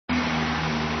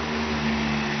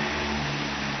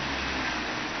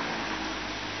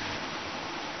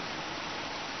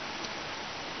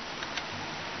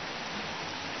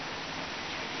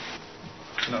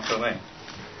not filming.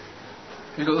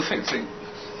 You got the fixing?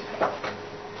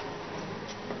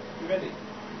 You ready?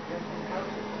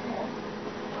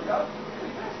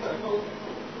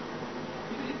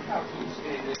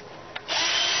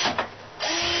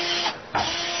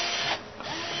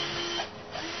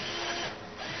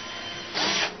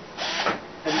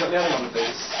 Have you got the other one of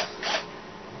these?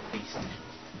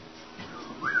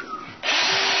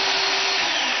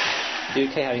 Are you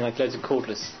okay having like loads of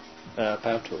cordless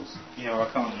power tools? Yeah, well,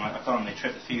 I can't. They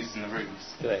trip the fuses in the rooms.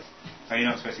 Do they? Oh, you're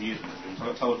not supposed to use them in the rooms. I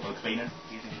got told by the cleaner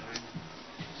using the room.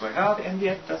 It's like, the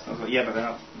MDF dust. I was like, yeah, but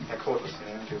they're cordless. You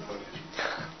know,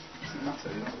 doesn't matter.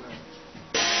 You know.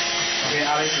 I think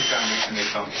Alice was down recently,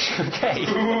 Tom. Okay.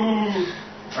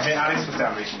 I think Alice was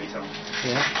down recently, Tom.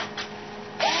 Yeah.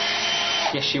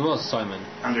 Yes, she was, Simon.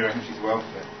 Andrew reckons she's well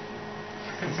fit.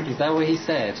 Is that what he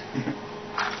said?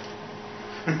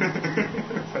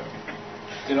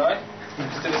 Did I?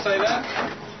 Did I say that?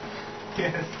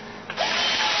 Yes.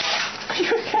 Are you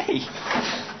okay?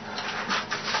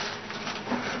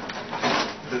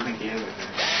 I don't think he is okay.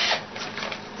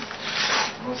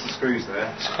 What's the screws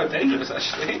there? It's quite dangerous,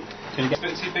 actually. Can you It's a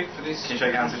bit too big for this. Can you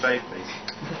shake hands with Dave, please?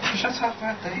 Shut up,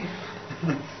 man, Dave.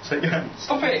 Shake your hands.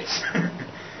 Stop it!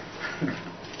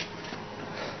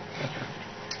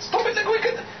 Stop it,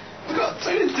 we've got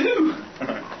something to do.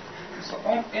 It's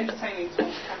entertaining to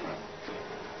on camera.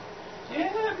 Yeah,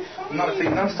 it'll be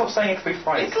fine. No, stop saying it'll be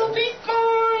fine. It'll be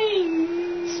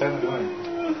fine. So annoying.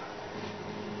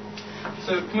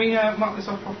 So, can we mark this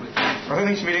off properly? I don't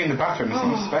think you should be doing the bathroom. There's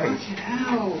no space. Fucking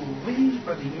hell. We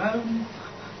bloody moan.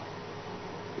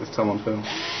 There's Tom on film.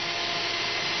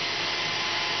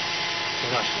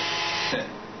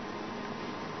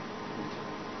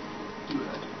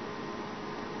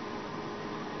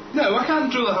 No, I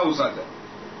can't drill the holes like that.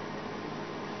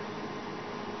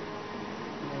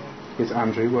 Here's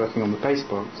Andrew working on the bass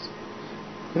box.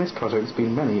 In this project there's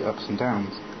been many ups and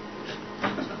downs.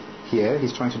 Here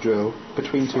he's trying to drill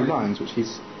between two lines which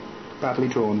he's badly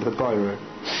drawn with a biro.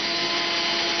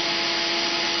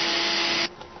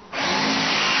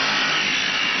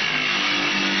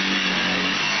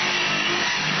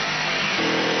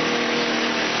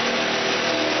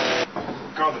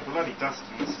 God, the bloody dust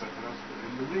and this stuff.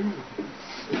 Unbelievable.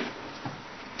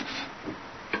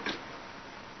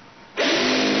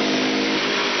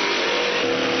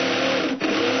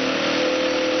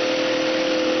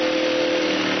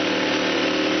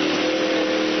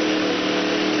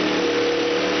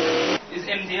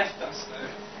 MDF dust though.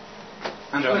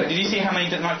 Andrew, did you see how much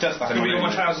dust I had in my room?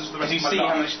 my trousers for the rest Did you of my see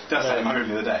how life. much dust I had in my room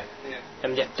the other day? Yeah.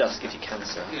 MDF dust gives you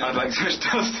cancer. Yeah. I had like so much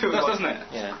dust. It Does, was doesn't it?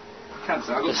 Yeah.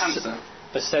 Cancer. I got cancer.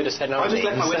 But so does head I just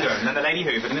left my so- window open and then the lady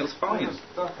hoovered and it was fine.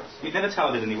 You'd never tell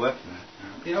I did any work in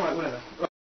there. Yeah, alright, whatever.